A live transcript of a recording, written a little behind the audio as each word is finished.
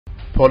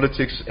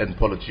Politics and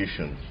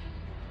politicians.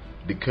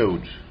 The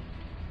code.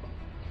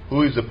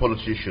 Who is a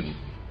politician?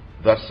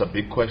 That's a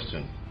big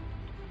question.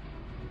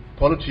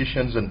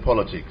 Politicians and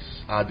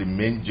politics are the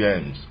main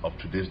germs of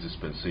today's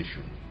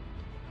dispensation.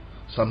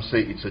 Some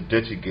say it's a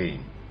dirty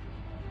game.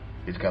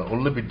 It can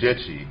only be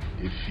dirty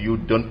if you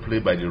don't play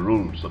by the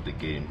rules of the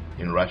game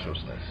in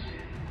righteousness.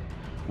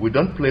 We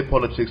don't play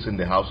politics in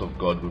the house of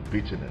God with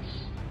bitterness,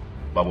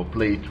 but we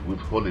play it with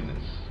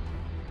holiness.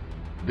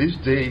 These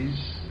days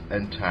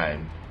and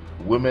time,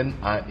 women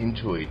are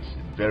into it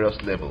at various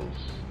levels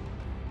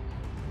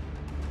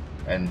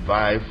and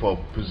vie for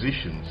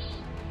positions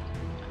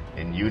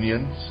in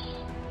unions,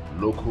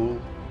 local,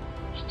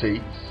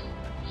 states,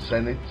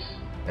 senates,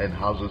 and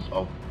houses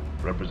of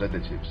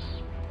representatives.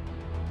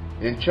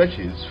 In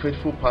churches,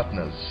 faithful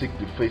partners seek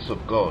the face of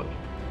God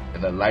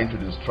and align to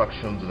the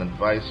instructions and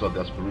advice of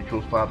their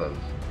spiritual fathers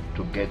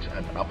to get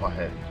an upper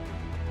hand.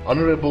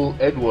 Honorable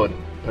Edward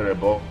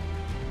Perebo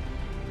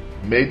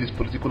made his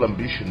political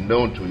ambition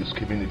known to his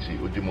community,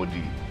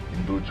 Odimodi,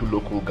 in Burutu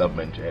local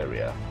government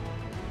area,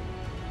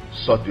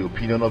 sought the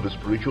opinion of his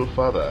spiritual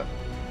father,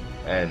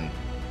 and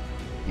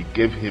he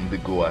gave him the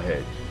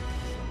go-ahead.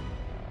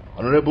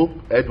 Honorable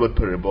Edward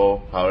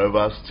Perebo,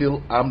 however,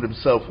 still armed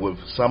himself with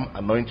some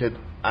anointed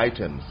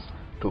items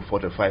to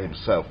fortify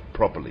himself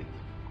properly.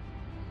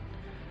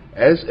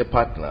 As a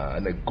partner,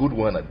 and a good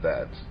one at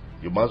that,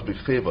 you must be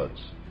favored,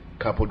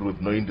 coupled with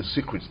knowing the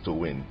secrets to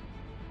win.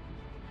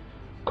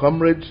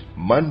 Comrade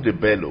Mande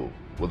Bello,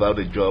 without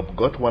a job,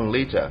 got one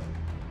later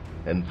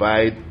and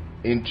vied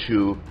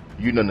into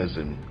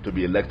unionism to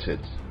be elected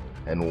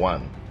and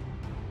won.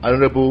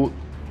 Honorable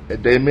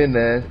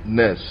Edemene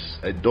Nurse,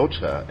 a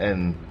daughter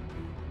and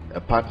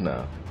a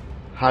partner,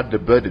 had the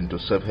burden to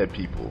serve her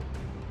people.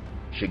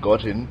 She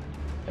got in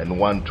and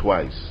won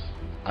twice.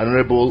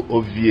 Honorable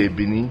Ovie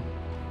Bini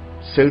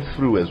sailed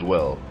through as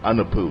well,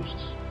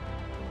 unopposed.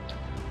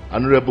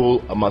 Honorable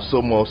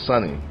Amasomo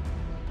Sani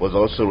was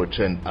also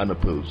returned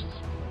unopposed.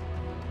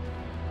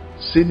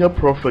 Senior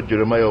Prophet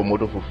Jeremiah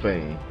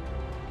Omodofofein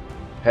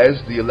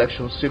has the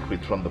election secret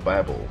from the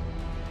Bible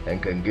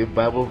and can give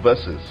Bible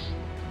verses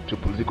to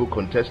political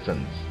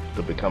contestants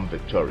to become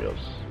victorious.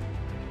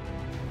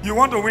 You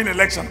want to win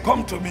election?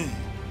 Come to me.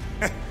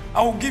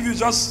 I will give you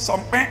just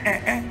some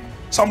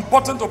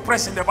button to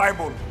press in the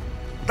Bible.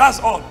 That's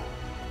all.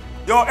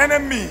 Your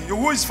enemy,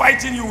 who is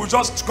fighting you, will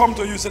just come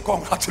to you and say,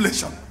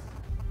 congratulations.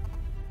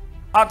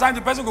 At times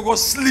the person will go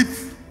sleep.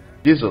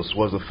 Jesus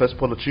was the first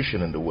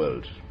politician in the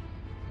world.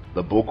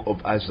 The book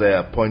of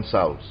Isaiah points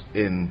out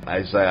in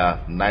Isaiah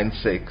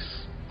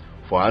 9:6,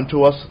 "For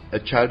unto us a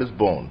child is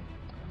born,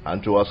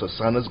 unto us a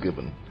son is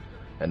given,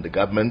 and the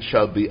government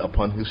shall be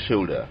upon his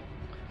shoulder,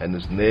 and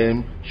his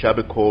name shall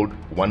be called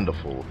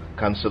Wonderful,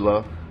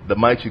 Counselor, the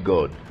Mighty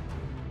God,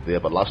 the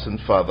Everlasting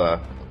Father,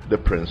 the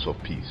Prince of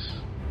Peace."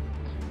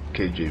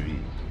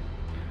 KJV.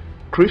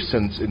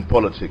 Christians in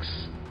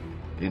politics,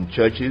 in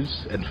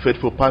churches, and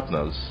faithful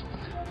partners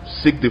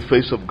seek the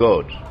face of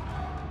God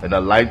and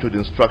align to the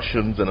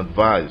instructions and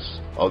advice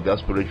of their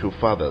spiritual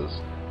fathers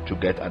to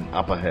get an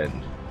upper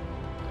hand.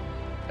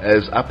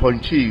 As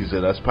appointees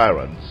and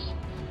aspirants,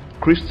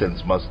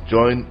 Christians must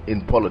join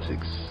in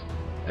politics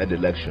and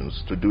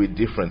elections to do it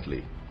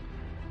differently.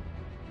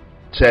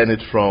 Turn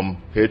it from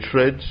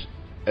hatred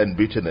and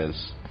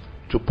bitterness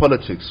to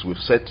politics with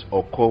set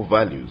or core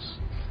values,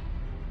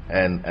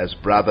 and as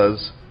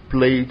brothers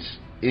play it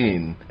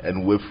in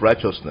and with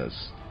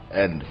righteousness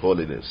and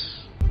holiness.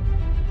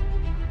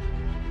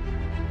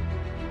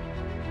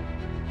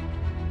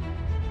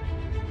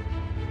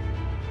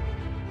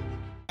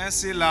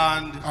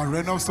 Mercyland,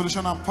 Arena of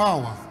Solution and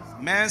Power.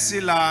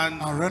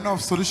 Mercyland, Arena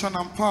of Solution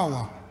and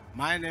Power.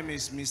 My name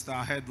is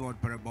Mr.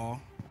 Edward Perebo.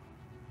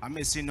 I'm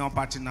a senior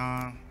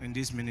partner in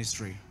this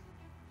ministry.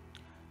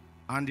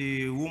 And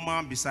the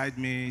woman beside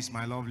me is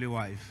my lovely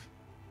wife.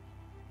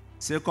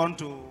 Second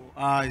to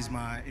her is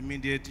my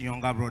immediate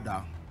younger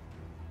brother.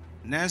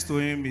 Next to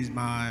him is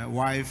my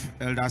wife's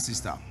elder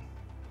sister.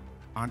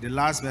 And the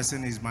last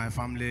person is my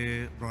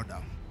family brother.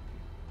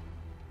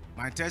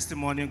 My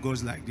testimony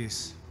goes like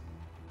this.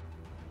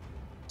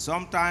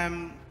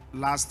 Sometime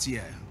last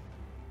year,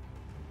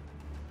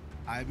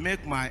 I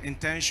make my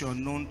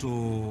intention known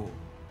to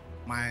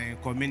my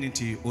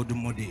community,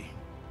 Odumodi,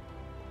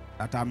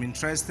 that I'm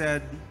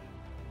interested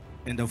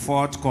in the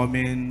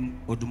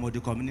forthcoming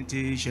Odumodi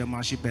community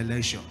chairmanship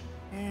election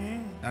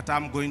that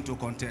I'm going to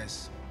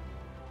contest.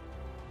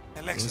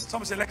 Election.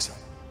 Some say election.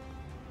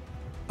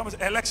 Some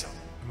say election.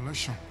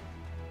 Election.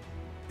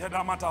 Yeah,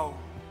 that matter.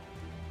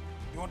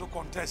 You want to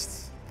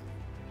contest.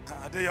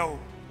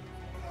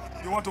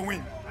 You want to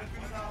win.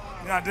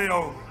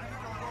 Yeah,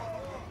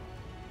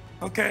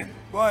 okay,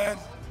 go ahead.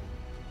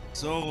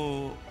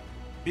 So,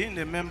 being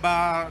a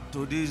member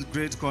to this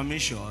great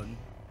commission,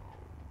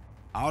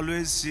 I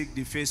always seek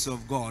the face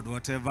of God,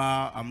 whatever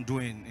I'm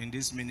doing in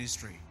this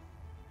ministry.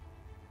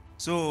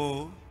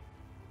 So,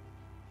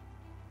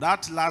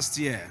 that last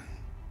year,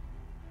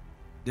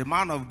 the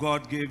man of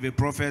God gave a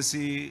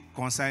prophecy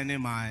concerning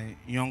my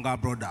younger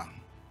brother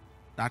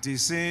that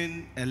is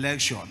in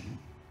election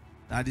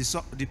that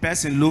the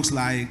person looks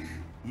like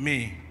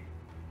me.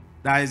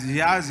 That is, he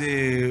has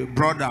a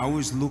brother who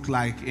is look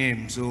like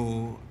him.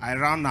 So I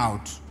ran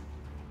out.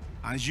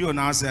 And Gio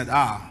now said,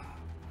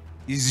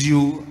 is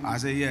you? I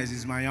said, yes,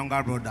 it's my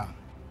younger brother.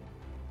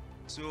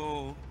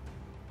 So,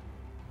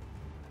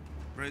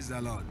 praise the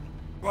Lord.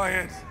 Go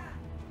ahead.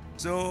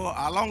 So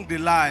along the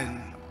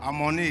line, I'm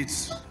on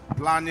it,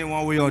 planning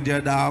one way or the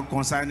other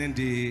concerning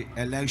the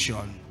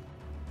election.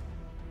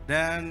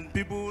 Then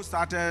people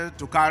started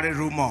to carry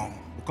rumor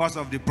because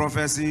of the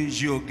prophecy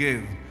Gio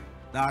gave,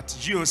 that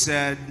Gio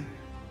said,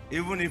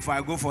 even if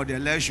I go for the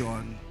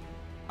election,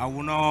 I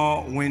will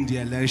not win the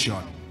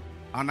election.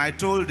 And I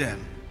told them,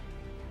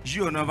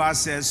 Gio never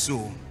said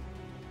so.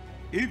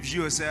 If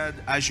Gio said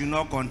I should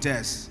not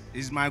contest,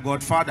 he's my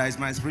godfather, he's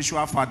my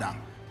spiritual father,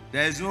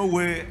 there is no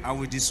way I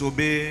will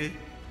disobey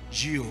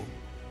Gio.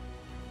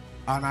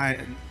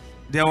 And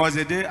there was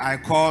a day I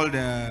called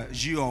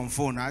Gio on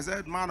phone. I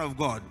said, man of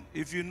God,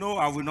 if you know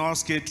I will not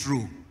skate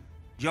through,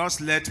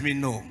 just let me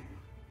know.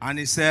 And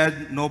he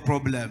said, no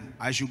problem,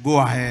 I should go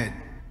ahead.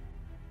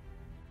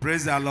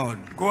 Praise the Lord.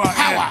 Go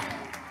ahead.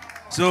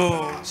 Power.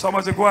 So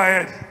somebody go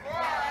ahead.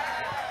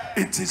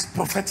 It is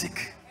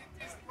prophetic.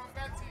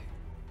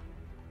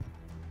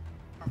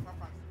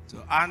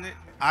 So and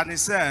he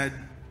said,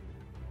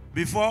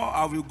 before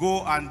I will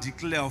go and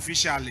declare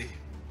officially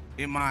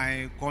in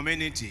my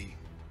community,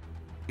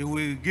 he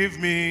will give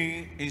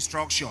me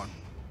instruction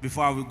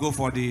before I will go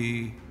for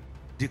the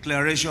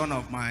declaration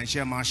of my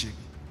chairmanship.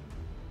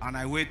 And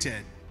I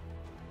waited.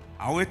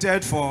 I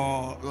waited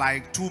for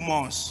like 2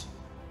 months.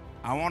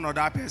 And one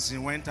other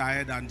person went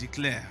ahead and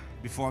declared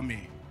before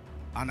me.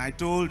 And I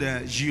told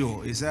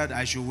Gio, he said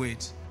I should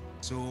wait.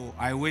 So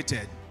I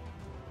waited.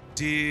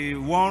 The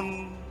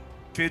one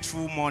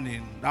faithful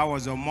morning, that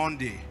was on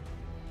Monday,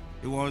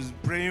 he was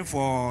praying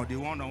for the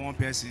one-on-one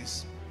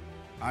persons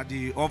at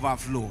the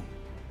overflow.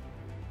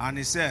 And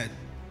he said,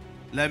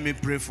 let me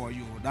pray for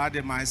you. That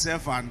day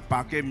myself and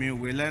Pakemi,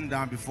 we leaned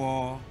down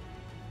before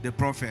the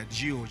prophet,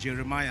 Gio,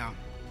 Jeremiah,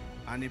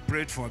 and he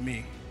prayed for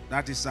me.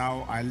 That is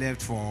how I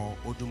left for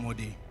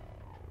Odumodi.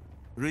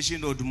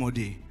 Reaching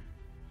Odumodi,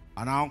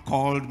 and I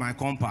called my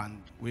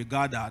compound. We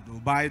gathered, we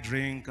buy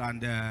drink,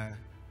 and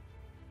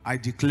I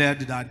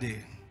declared that day.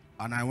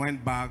 And I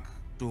went back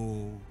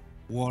to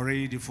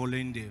Warri the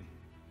following day.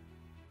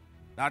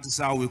 That is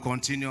how we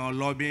continue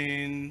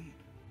lobbying,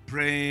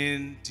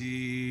 praying,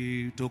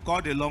 to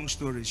cut the long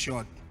story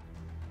short.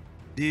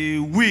 The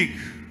week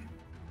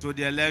to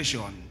the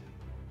election,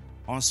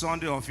 on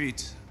Sunday of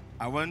it,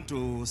 I went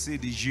to see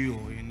the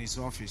Gio in his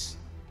office.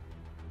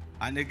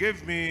 And they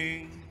gave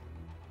me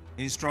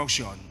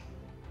instruction.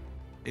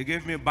 He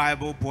gave me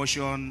Bible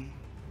portion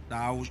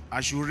that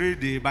I should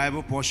read the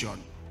Bible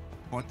portion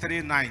for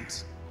 3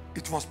 nights.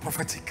 It was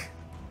prophetic.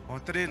 For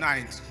 3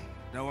 nights.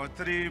 There were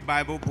 3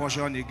 Bible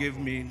portions he gave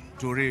me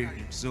to read.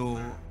 So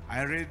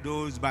I read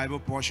those Bible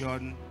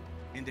portions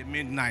in the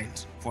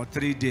midnight for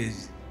 3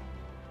 days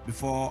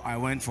before I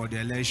went for the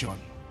election.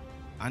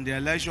 And the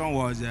election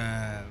was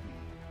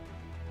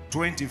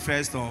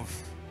 21st of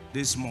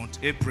this month,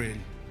 April.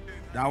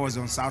 That was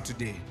on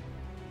Saturday.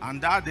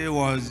 And that day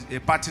was a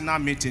partner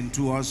meeting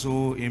too,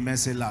 also in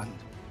Mercyland.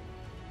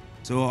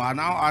 So I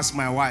now asked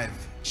my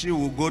wife, she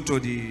will go to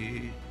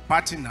the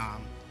partner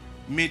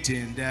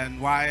meeting, then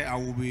why I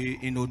will be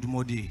in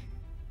Odumodi.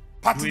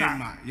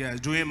 Partner.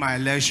 Doing my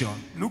election.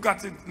 Look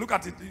at it. Look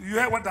at it. You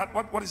hear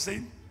what he's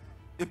saying?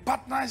 The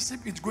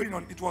partnership is going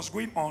on. It was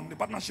going on. The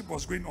partnership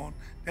was going on.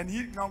 Then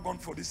he now gone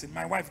for this. And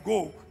my wife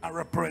go and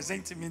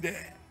represent me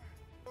there.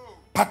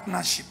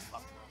 Partnership.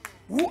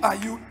 Who are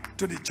you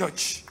to the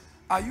church?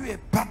 Are you a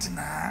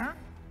partner?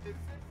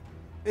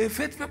 A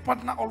faithful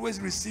partner always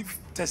receives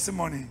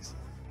testimonies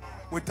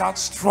without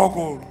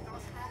struggle.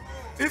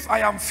 If I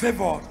am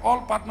favored,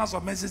 all partners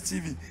of Message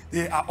TV,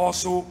 they are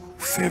also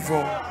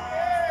favored.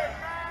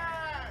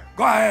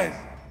 Go ahead.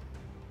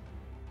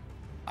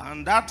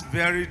 And that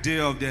very day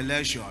of the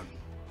election,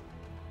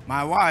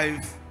 my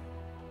wife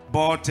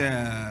bought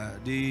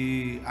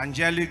the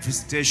angelic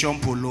visitation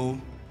polo,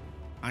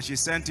 and she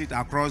sent it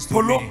across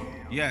to me.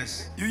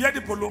 Yes. You hear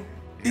the polo?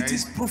 It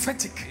is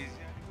prophetic.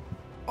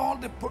 All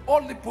the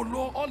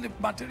polo, all the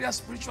material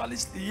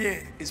spiritualist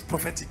here is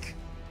prophetic.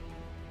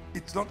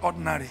 It's not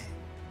ordinary.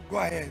 Go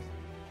ahead.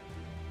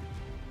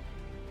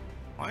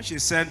 When she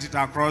sent it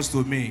across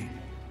to me,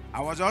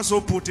 I was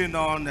also putting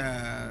on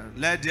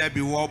Let There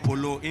Be War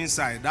polo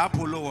inside. That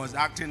polo was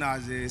acting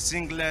as a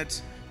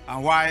singlet,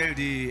 and while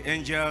the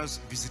angels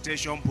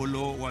visitation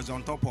polo was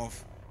on top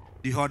of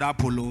the other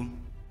polo.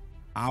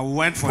 I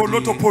went for polo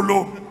to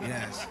polo.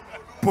 Yes.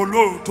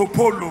 Polo to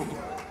polo.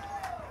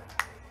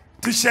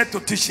 T-shirt to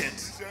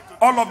t-shirt.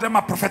 All of them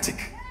are prophetic.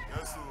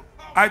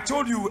 I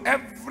told you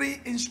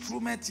every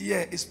instrument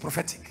here is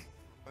prophetic.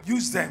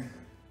 Use them.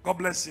 God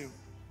bless you.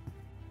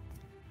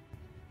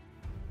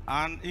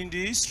 And in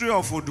the history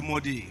of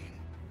Odumodi,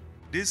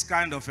 this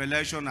kind of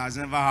election has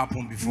never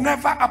happened before.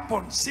 Never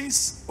happened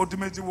since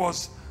Odumodi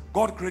was.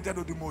 God created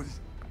Odumodi.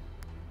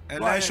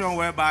 election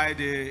whereby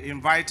they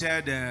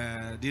invited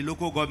the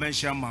local government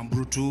chairman,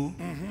 Brutu,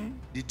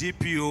 the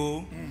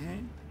DPO,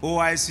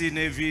 OIC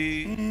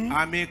Navy,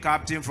 Army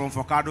captain from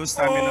Focado's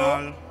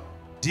terminal,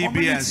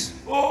 DBS.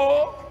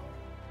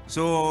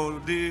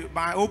 So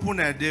my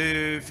opponent,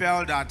 they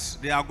felt that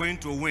they are going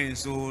to win,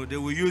 so they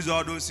will use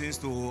all those things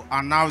to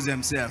announce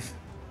themselves.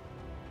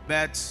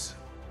 But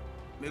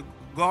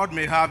God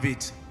may have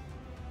it.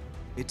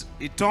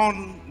 It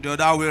turned the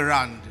other way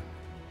around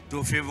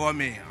to favor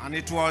me, and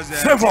it was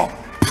favor,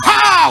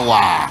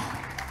 Power.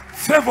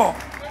 favor.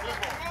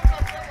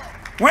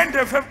 When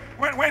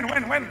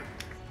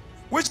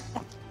which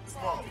month?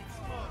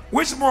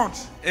 Which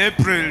month?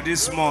 April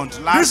this month.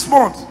 This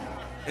month.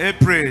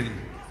 April.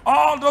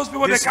 All those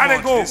people they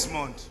can't go. This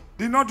month.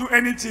 Did not do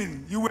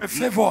anything. You were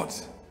favored.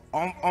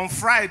 On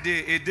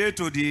Friday, a day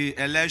to the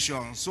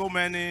election, so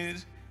many.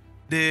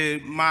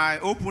 My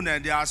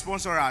opponent, their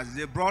sponsors,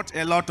 they brought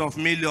a lot of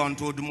millions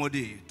to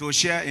Dumodi to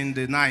share in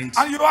the night.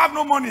 And you have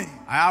no money?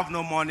 I have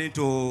no money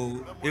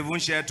to even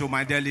share to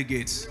my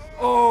delegates.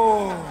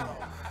 Oh,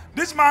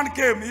 this man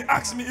came, he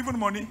asked me even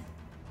money.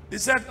 He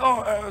said,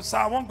 sir,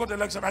 I won't go to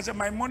election. I said,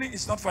 my money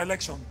is not for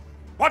election.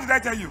 What did I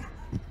tell you?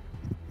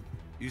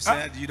 You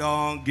said you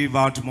don't give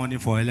out money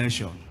for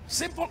election.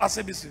 Simple as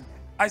ABC.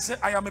 I said,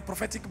 I am a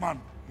prophetic man.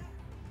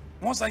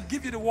 Once I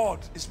give you the word,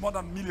 it's more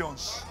than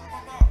millions.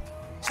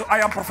 So I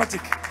am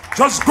prophetic.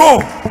 Just go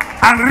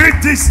and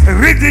read this,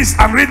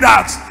 and read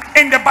that.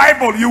 In the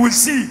Bible, you will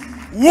see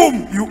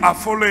whom you are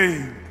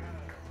following.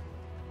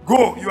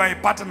 Go, you are a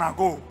partner,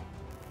 go.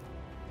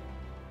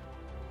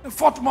 The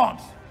 4th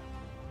month,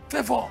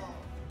 favor.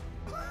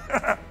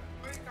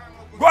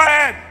 Go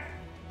ahead.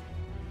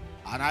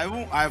 And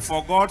I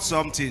forgot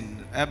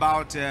something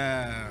about,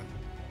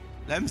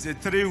 let me say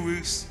 3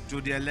 weeks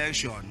to the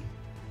election.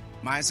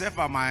 Myself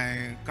and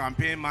my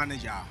campaign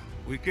manager,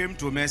 we came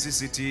to Mercy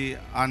City,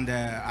 and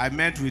I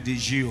met with the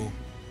GO.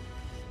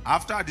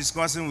 After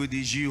discussing with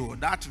the GO,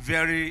 that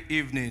very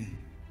evening,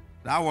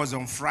 that was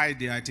on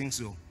Friday, I think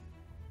so,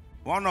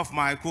 one of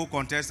my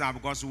co-contestants,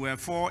 because we were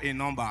 4 in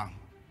number,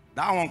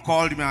 that one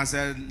called me and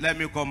said, let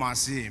me come and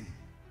see him.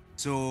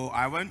 So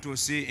I went to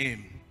see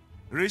him.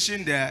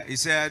 Reaching there, he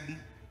said,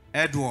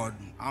 Edward,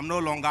 I'm no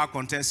longer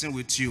contesting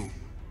with you.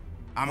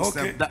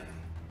 Okay.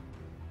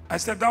 I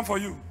stepped down for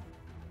you.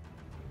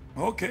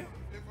 Okay.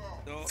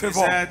 So he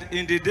said,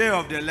 in the day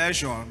of the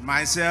election,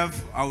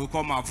 myself, I will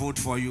come and vote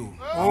for you.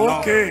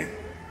 Okay.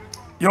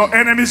 Your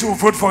enemies will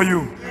vote for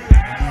you.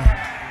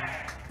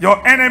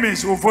 Your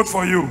enemies will vote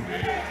for you.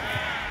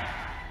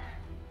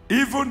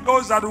 Even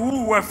those that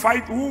who were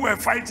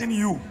fighting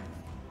you,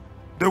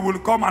 they will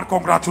come and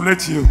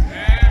congratulate you.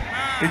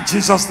 In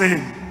Jesus'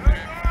 name.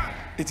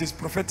 It is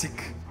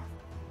prophetic.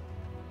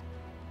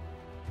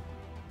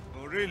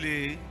 So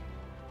really,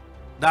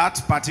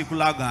 that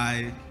particular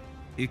guy,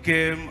 he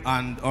came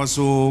and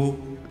also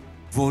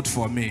voted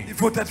for me. He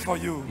voted for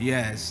you?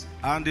 Yes.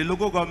 And the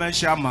local government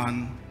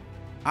chairman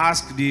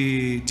asked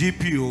the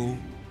DPO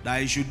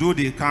that he should do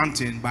the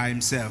counting by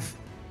himself.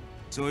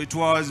 So it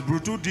was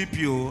Brutu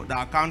DPO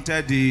that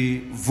counted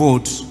the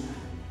votes,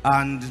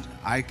 and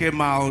I came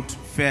out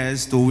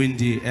first to win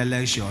the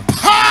election.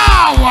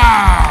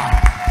 Power!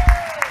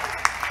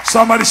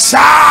 Somebody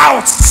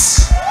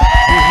shouts!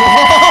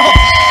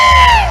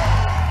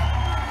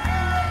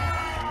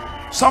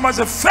 Somebody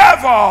say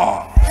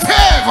favor!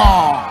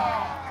 Favor!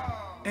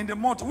 In the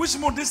month, which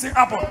month this thing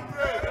happened?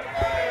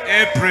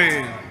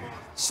 April.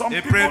 Some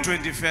April people,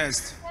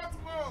 21st.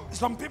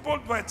 Some people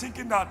were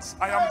thinking that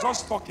I am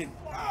just talking.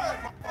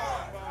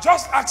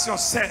 Just ask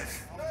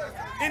yourself,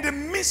 in the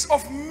midst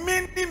of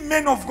many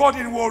men of God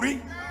in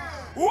Warri,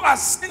 who are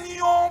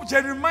senior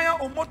Jeremiah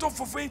Omoto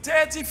for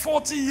 30,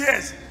 40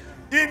 years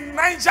in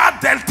Niger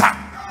Delta.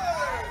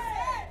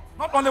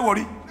 Not only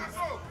Warri,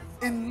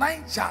 in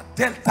Niger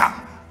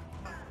Delta.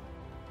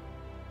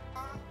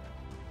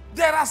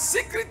 There are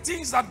secret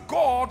things that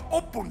God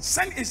opened,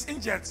 send his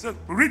angels, so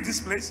read this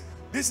place.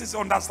 This is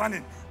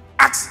understanding.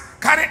 Act,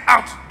 carry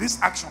out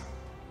this action.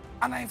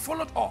 And I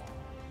followed up.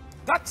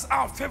 That's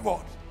our favor.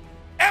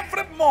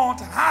 Every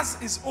month has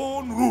its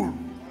own rule.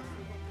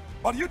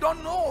 But you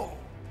don't know.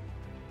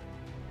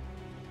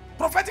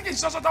 Prophetic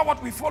instructions are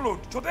what we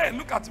followed. Today,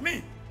 look at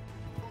me.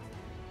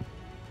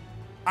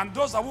 And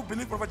those that will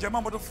believe Prophet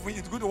Jeremiah,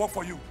 it's going to work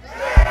for you.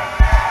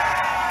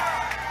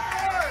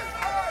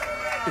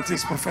 It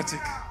is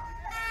prophetic.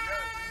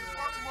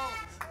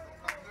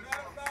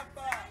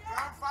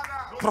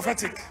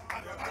 Prophetic.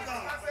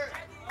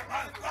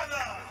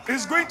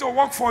 It's going to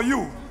work for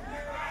you.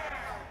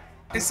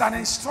 It's an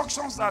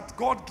instructions that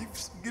God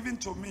given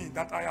to me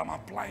that I am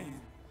applying.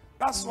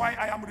 That's why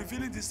I am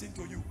revealing this thing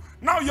to you.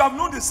 Now you have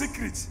known the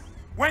secret.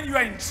 When you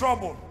are in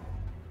trouble,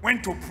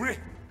 when to pray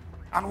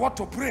and what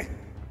to pray.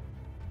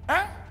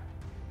 Eh?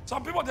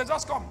 Some people, they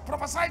just come,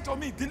 prophesy to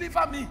me,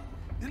 deliver me.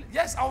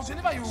 Yes, I will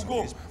deliver you, will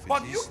go.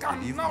 But you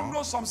can now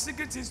know some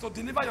secret things to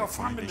deliver your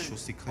family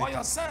or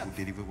yourself.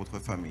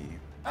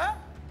 Eh?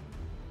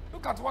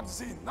 Look at what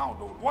is in now,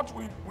 what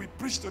we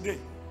preach today.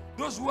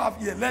 Those who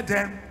have ear, let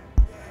them.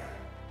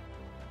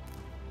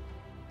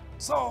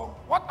 So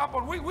what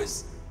happened?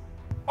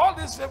 All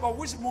this favor,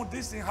 which month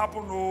this thing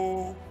happened?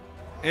 Oh,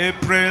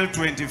 April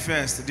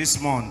 21st, this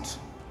month.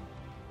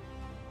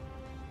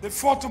 the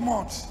 4th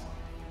month.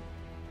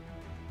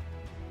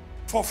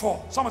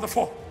 4. Some of the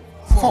 4.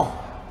 4.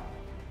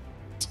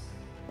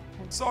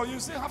 So you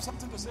still have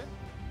something to say?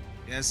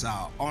 Yes, sir.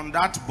 On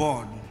that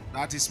board,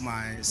 that is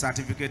my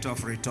certificate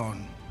of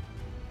return.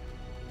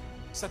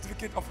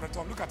 Certificate of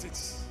return. Look at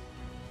it.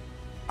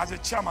 As a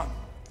chairman.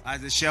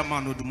 As the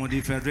chairman of the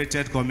Modi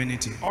Federated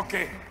Community.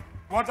 Okay.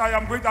 What I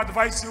am going to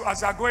advise you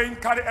as you are going,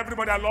 carry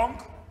everybody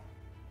along.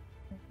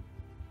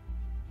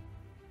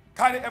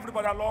 Carry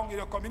everybody along in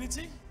your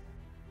community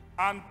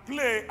and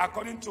play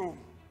according to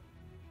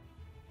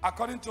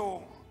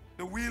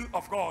the will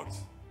of God.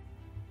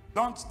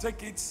 Don't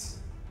take it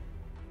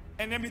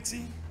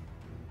enmity.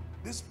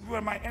 This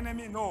were my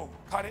enemy. No,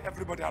 carry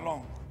everybody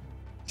along.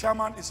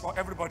 Chairman is for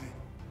everybody.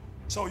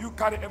 So you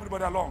carry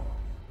everybody along.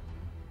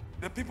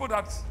 The people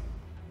that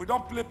we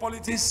don't play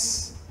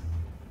politics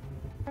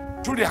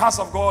through the house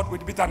of God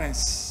with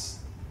bitterness.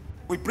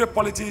 We pray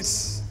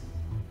politics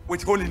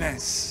with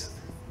holiness.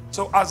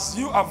 So as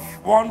you have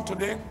won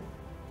today,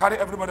 carry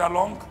everybody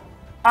along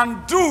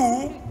and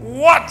do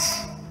what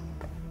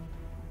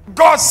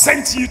God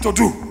sent you to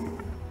do.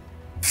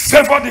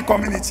 Favor the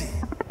community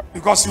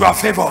because you are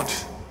favored.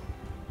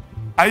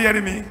 Are you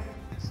hearing me?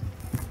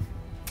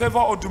 Favor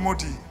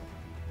Odumodi.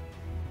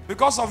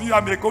 Because of you,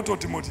 I may go to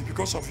Odumodi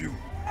because of you.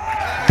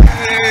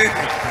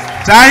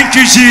 Thank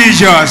you,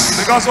 Jesus.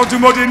 Because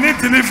Odumodi need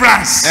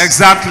deliverance.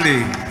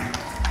 Exactly.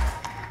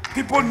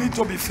 People need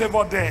to be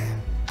favored there.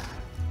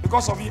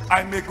 Because of you,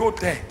 I may go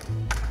there.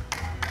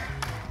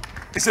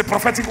 It's a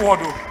prophetic word.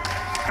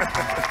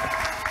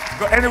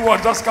 But any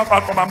word just come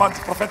out from my mouth,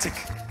 prophetic.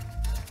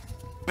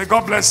 May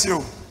God bless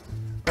you.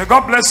 May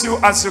God bless you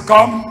as you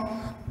come.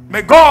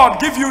 May God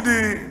give you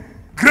the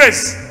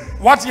grace,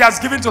 what he has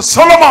given to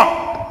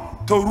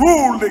Solomon, to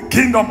rule the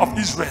kingdom of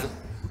Israel.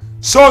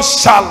 So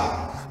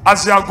shall,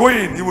 as you are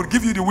going, he will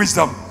give you the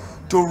wisdom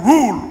to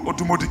rule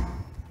Odumodi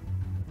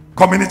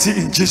community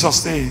in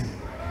Jesus' name.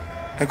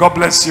 May God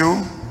bless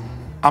you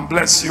and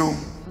bless you,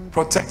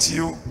 protect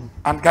you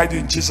and guide you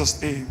in Jesus'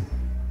 name.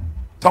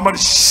 Somebody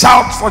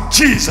shout for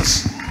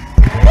Jesus.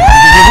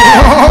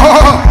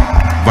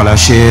 Voilà,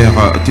 chers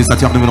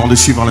téléspectateurs, nous venons de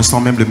suivre à l'instant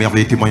même le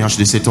merveilleux témoignage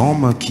de cet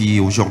homme qui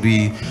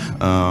aujourd'hui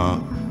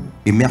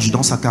émerge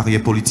dans sa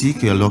carrière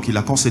politique alors qu'il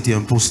a constaté un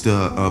poste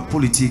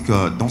politique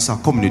dans sa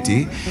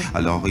communauté.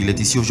 Alors il est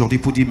ici aujourd'hui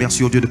pour dire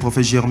merci au Dieu du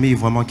prophète Jérémie,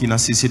 vraiment qui n'a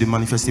cessé de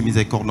manifester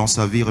miséricorde dans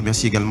sa vie.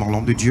 Remercie également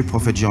l'homme de Dieu,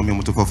 prophète Jérémie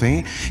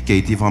Motokofin, qui a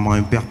été vraiment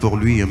un père pour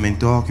lui, un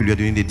mentor, qui lui a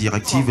donné des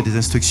directives et des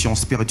instructions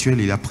spirituelles.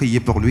 Il a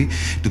prié pour lui,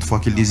 toutefois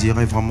qu'il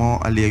désirait vraiment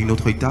aller à une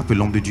autre étape.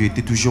 L'homme de Dieu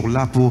était toujours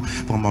là pour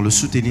vraiment le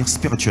soutenir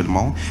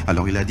spirituellement.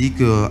 Alors il a dit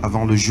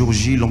qu'avant le jour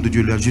J, l'homme de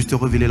Dieu lui a juste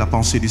révélé la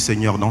pensée du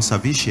Seigneur dans sa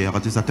vie, chers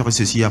téléspectateurs, et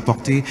ceci a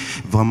apporté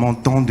vraiment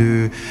tant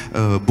de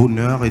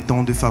bonheur et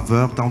tant de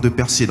faveur, tant de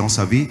percées dans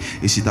sa vie.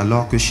 Et c'est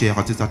alors que, chers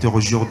téléspectateurs,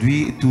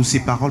 aujourd'hui, toutes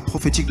ces paroles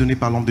prophétiques données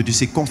par l'homme de Dieu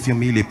s'est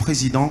confirmé. Il est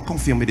président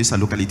confirmé de sa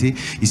localité.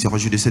 Il se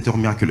réjouit de cette heure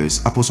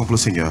miraculeuse. Apôtre le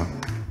Seigneur.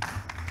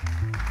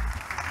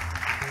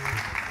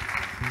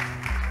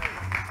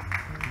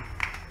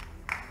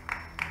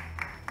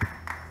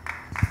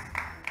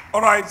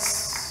 All right.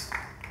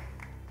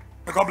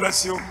 May God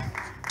bless you.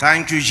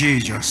 Thank you,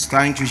 Jesus.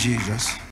 Thank you, Jesus.